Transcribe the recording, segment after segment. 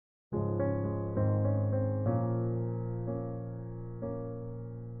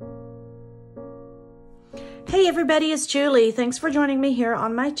Hey everybody, it's Julie. Thanks for joining me here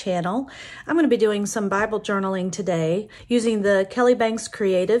on my channel. I'm going to be doing some Bible journaling today using the Kelly Banks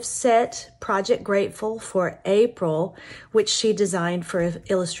Creative Set Project Gr8tful for April, which she designed for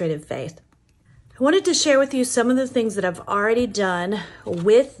Illustrative Faith. I wanted to share with you some of the things that I've already done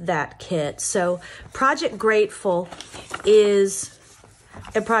with that kit. So Project Gr8tful is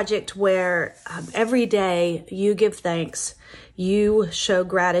a project where every day you give thanks, you show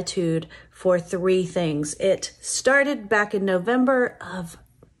gratitude for three things. It started back in November of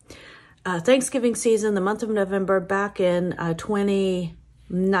Thanksgiving season, the month of November, back in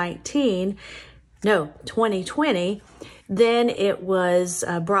 2020. Then it was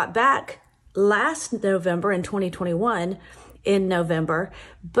brought back last November in 2021 in November.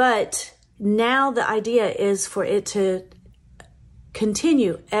 But now the idea is for it to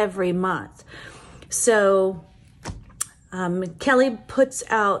continue every month. So Kelly puts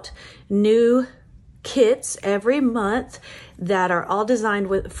out new kits every month that are all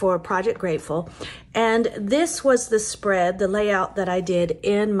designed for Project Gr8tful. And this was the spread, the layout that I did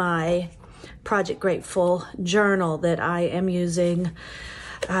in my Project Gr8tful journal that I am using.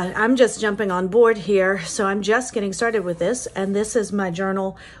 I'm just jumping on board here, so I'm just getting started with this. And this is my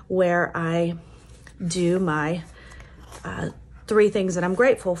journal where I do my three things that I'm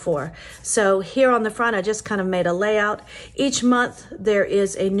grateful for. So here on the front, I just kind of made a layout. Each month there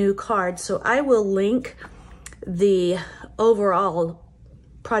is a new card. So I will link the overall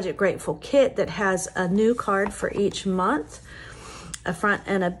Project Gr8tful kit that has a new card for each month, a front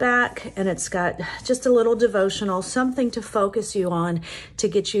and a back, and it's got just a little devotional, something to focus you on to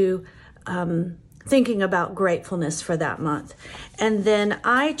get you thinking about gratefulness for that month. And then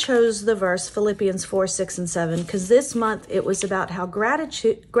I chose the verse Philippians 4, 6, and 7 because this month it was about how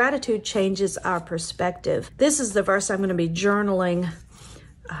gratitude changes our perspective. This is the verse I'm going to be journaling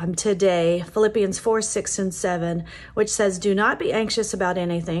today, Philippians 4, 6, and 7, which says, "Do not be anxious about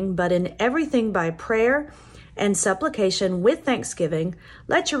anything, but in everything by prayer and supplication with thanksgiving,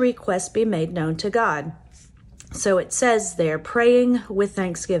 let your requests be made known to God." So it says there, praying with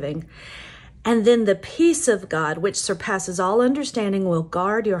thanksgiving. And then the peace of God, which surpasses all understanding, will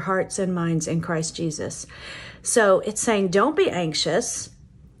guard your hearts and minds in Christ Jesus. So it's saying, don't be anxious,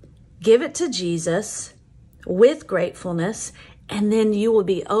 give it to Jesus with gratefulness, and then you will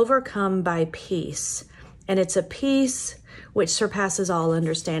be overcome by peace. And it's a peace which surpasses all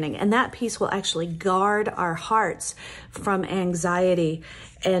understanding. And that peace will actually guard our hearts from anxiety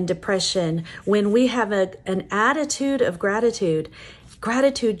and depression. When we have an attitude of gratitude,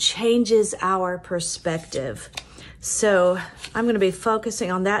 gratitude changes our perspective. So I'm going to be focusing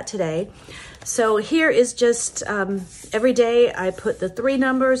on that today. So here is just every day I put the three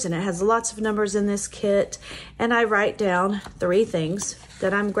numbers, and it has lots of numbers in this kit, and I write down three things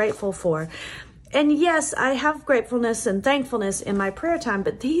that I'm grateful for. And yes, I have gratefulness and thankfulness in my prayer time,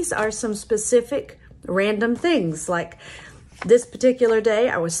 but these are some specific random things. Like this particular day,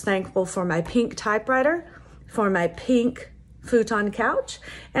 I was thankful for my pink typewriter, for my pink futon couch,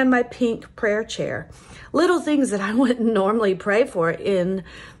 and my pink prayer chair. Little things that I wouldn't normally pray for in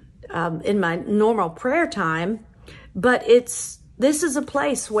my normal prayer time, but this is a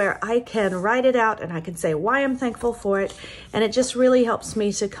place where I can write it out and I can say why I'm thankful for it, and it just really helps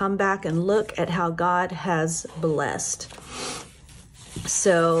me to come back and look at how God has blessed.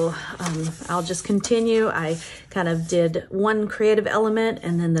 So I'll just continue. I kind of did one creative element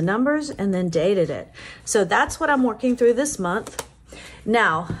and then the numbers and then dated it. So that's what I'm working through this month.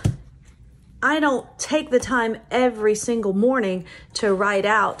 Now, I don't take the time every single morning to write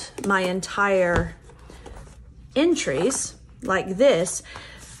out my entire entries like this.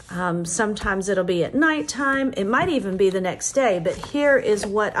 Sometimes it'll be at nighttime. It might even be the next day, but here is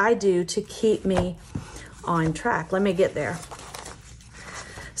what I do to keep me on track. Let me get there.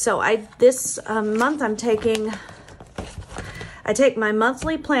 So this month I take my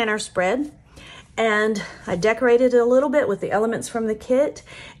monthly planner spread and I decorate it a little bit with the elements from the kit,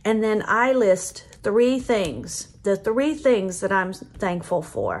 and then I list three things, the three things that I'm thankful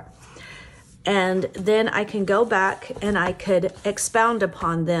for. And then I can go back and I could expound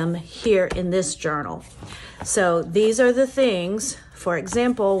upon them here in this journal. So these are the things, for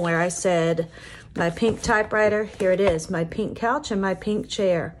example, where I said my pink typewriter, here it is, my pink couch and my pink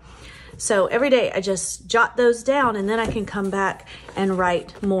chair. So every day I just jot those down, and then I can come back and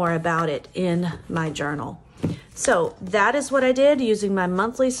write more about it in my journal. So that is what I did using my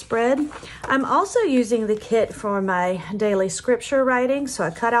monthly spread. I'm also using the kit for my daily scripture writing. So I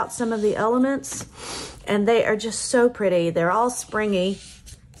cut out some of the elements, and they are just so pretty. They're all springy.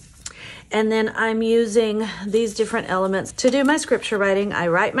 And then I'm using these different elements to do my scripture writing. I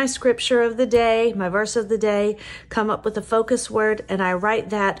write my scripture of the day, my verse of the day, come up with a focus word, and I write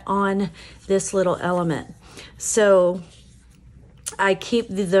that on this little element. So I keep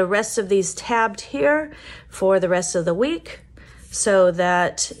the rest of these tabbed here for the rest of the week so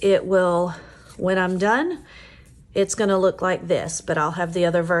that it will, when I'm done, it's going to look like this, but I'll have the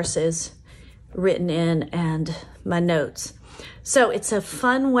other verses written in and my notes. So it's a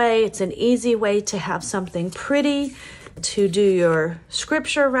fun way, it's an easy way to have something pretty, to do your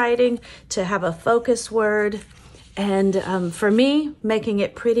scripture writing, to have a focus word. And for me, making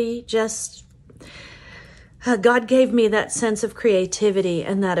it pretty, just God gave me that sense of creativity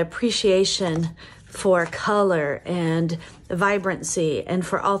and that appreciation for color and vibrancy and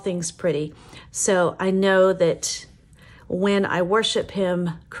for all things pretty. So I know that when I worship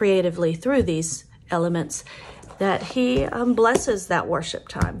Him creatively through these elements, that He blesses that worship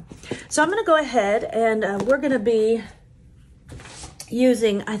time. So I'm going to go ahead and we're going to be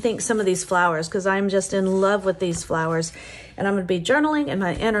using, I think, some of these flowers because I'm just in love with these flowers. And I'm going to be journaling in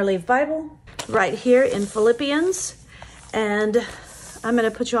my Interleaf Bible right here in Philippians. And I'm going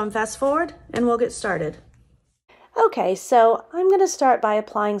to put you on fast forward and we'll get started. Okay, so I'm going to start by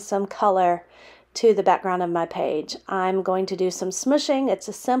applying some color to the background of my page. I'm going to do some smushing. It's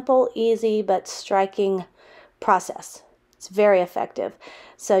a simple, easy, but striking process. It's very effective.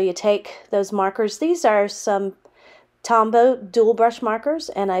 So you take those markers. These are some Tombow dual brush markers,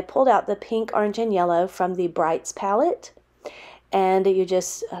 and I pulled out the pink, orange, and yellow from the Brights palette. And you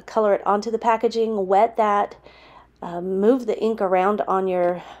just color it onto the packaging, wet that, move the ink around on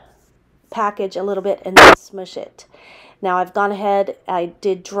your package a little bit, and then smush it. Now I've gone ahead, I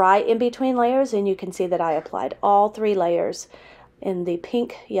did dry in between layers, and you can see that I applied all 3 layers in the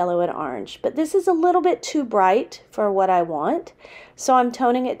pink, yellow, and orange. But this is a little bit too bright for what I want, so I'm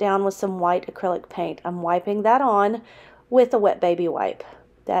toning it down with some white acrylic paint. I'm wiping that on with a wet baby wipe.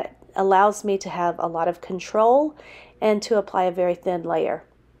 That allows me to have a lot of control and to apply a very thin layer.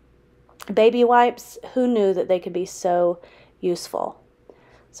 Baby wipes, who knew that they could be so useful?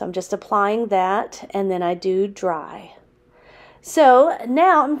 So I'm just applying that, and then I do dry. So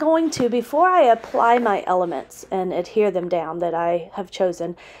now I'm going to, before I apply my elements and adhere them down that I have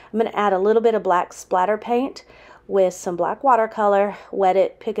chosen, I'm going to add a little bit of black splatter paint with some black watercolor, wet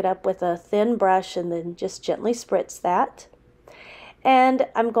it, pick it up with a thin brush, and then just gently spritz that. And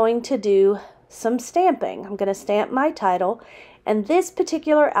I'm going to do some stamping. I'm going to stamp my title, and this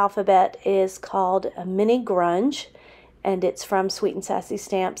particular alphabet is called a Mini Grunge, and it's from Sweet and Sassy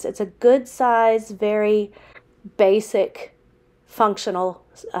Stamps. It's a good size, very basic functional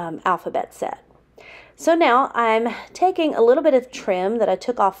alphabet set. So now I'm taking a little bit of trim that I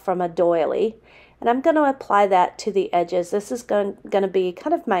took off from a doily, and I'm going to apply that to the edges. This is going to be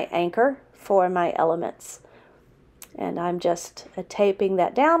kind of my anchor for my elements. And I'm just taping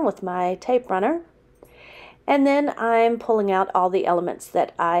that down with my tape runner. And then I'm pulling out all the elements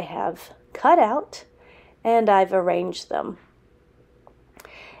that I have cut out, and I've arranged them.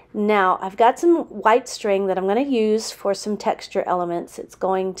 Now, I've got some white string that I'm going to use for some texture elements. It's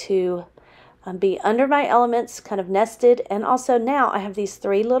going to be under my elements, kind of nested. And also now I have these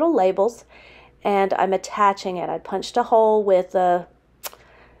 3 little labels, and I'm attaching it. I punched a hole with a,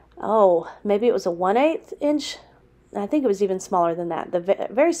 maybe it was a 1/8 inch. I think it was even smaller than that, the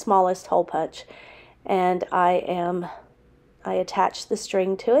very smallest hole punch. And I attached the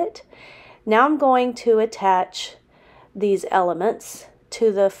string to it. Now I'm going to attach these elements to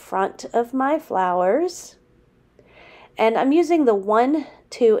the front of my flowers, and I'm using the 1,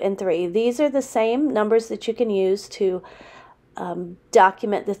 2, and 3. These are the same numbers that you can use to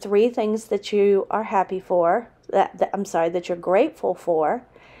document the 3 things that you are happy for, that you're grateful for.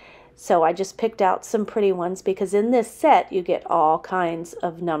 So I just picked out some pretty ones because in this set you get all kinds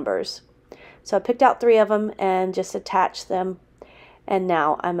of numbers. So I picked out 3 of them and just attached them, and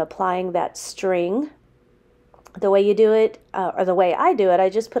now I'm applying that string. The way you do it, or the way I do it, I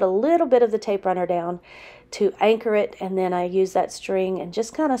just put a little bit of the tape runner down to anchor it, and then I use that string and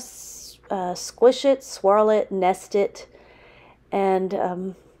just kind of squish it, swirl it, nest it,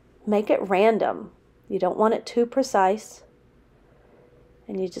 and make it random. You don't want it too precise,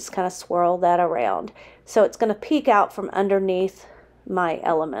 and you just kind of swirl that around. So it's going to peek out from underneath my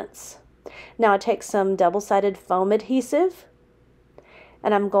elements. Now I take some double-sided foam adhesive,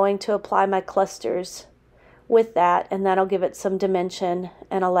 and I'm going to apply my clusters with that, and that'll give it some dimension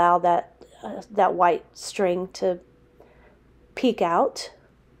and allow that white string to peek out.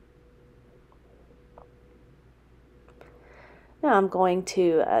 Now I'm going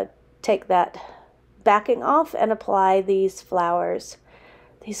to take that backing off and apply these flowers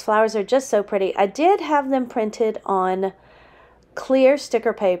These flowers are just so pretty. I did have them printed on clear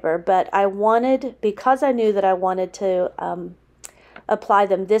sticker paper, but I wanted, because I knew that I wanted to apply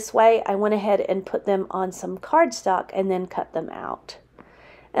them this way, I went ahead and put them on some cardstock and then cut them out.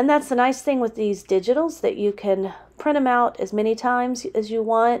 And that's the nice thing with these digitals, that you can print them out as many times as you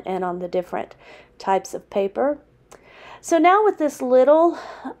want and on the different types of paper. So now with this little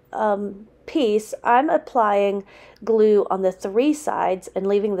piece, I'm applying glue on the 3 sides and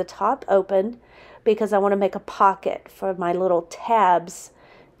leaving the top open because I want to make a pocket for my little tabs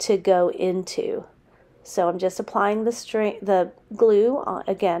to go into. So I'm just applying the glue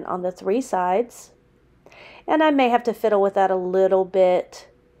again on the 3 sides. And I may have to fiddle with that a little bit,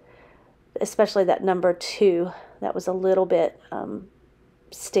 especially that number 2. That was a little bit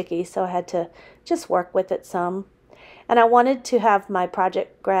sticky, so I had to just work with it some. And I wanted to have my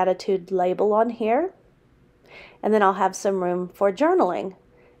Project Gratitude label on here. And then I'll have some room for journaling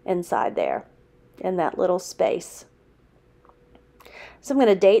inside there in that little space. So I'm going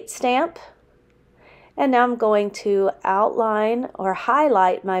to date stamp. And now I'm going to outline or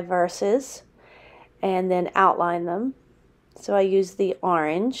highlight my verses and then outline them. So I use the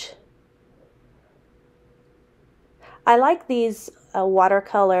orange. I like these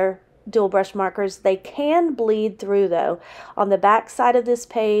watercolor dual brush markers. They can bleed through though. On the back side of this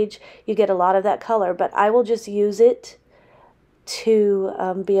page you get a lot of that color, but I will just use it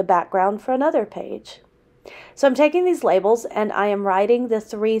to be a background for another page. So I'm taking these labels and I am writing the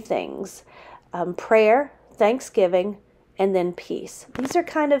 3 things: prayer, thanksgiving, and then peace. These are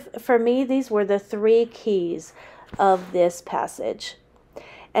kind of, for me, these were the 3 keys of this passage.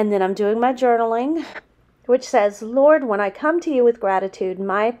 And then I'm doing my journaling, which says, Lord, when I come to you with gratitude,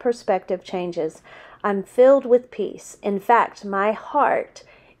 my perspective changes. I'm filled with peace. In fact, my heart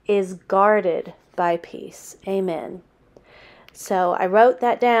is guarded by peace. Amen. So I wrote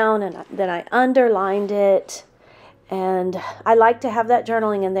that down and then I underlined it. And I like to have that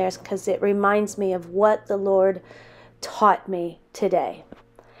journaling in there because it reminds me of what the Lord taught me today.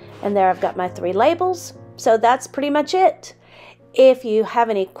 And there I've got my 3 labels. So that's pretty much it. If you have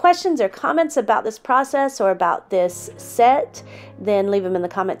any questions or comments about this process or about this set, then leave them in the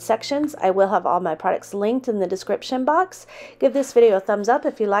comment sections. I will have all my products linked in the description box. Give this video a thumbs up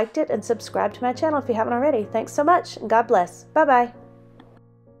if you liked it and subscribe to my channel if you haven't already. Thanks so much and God bless. Bye-bye.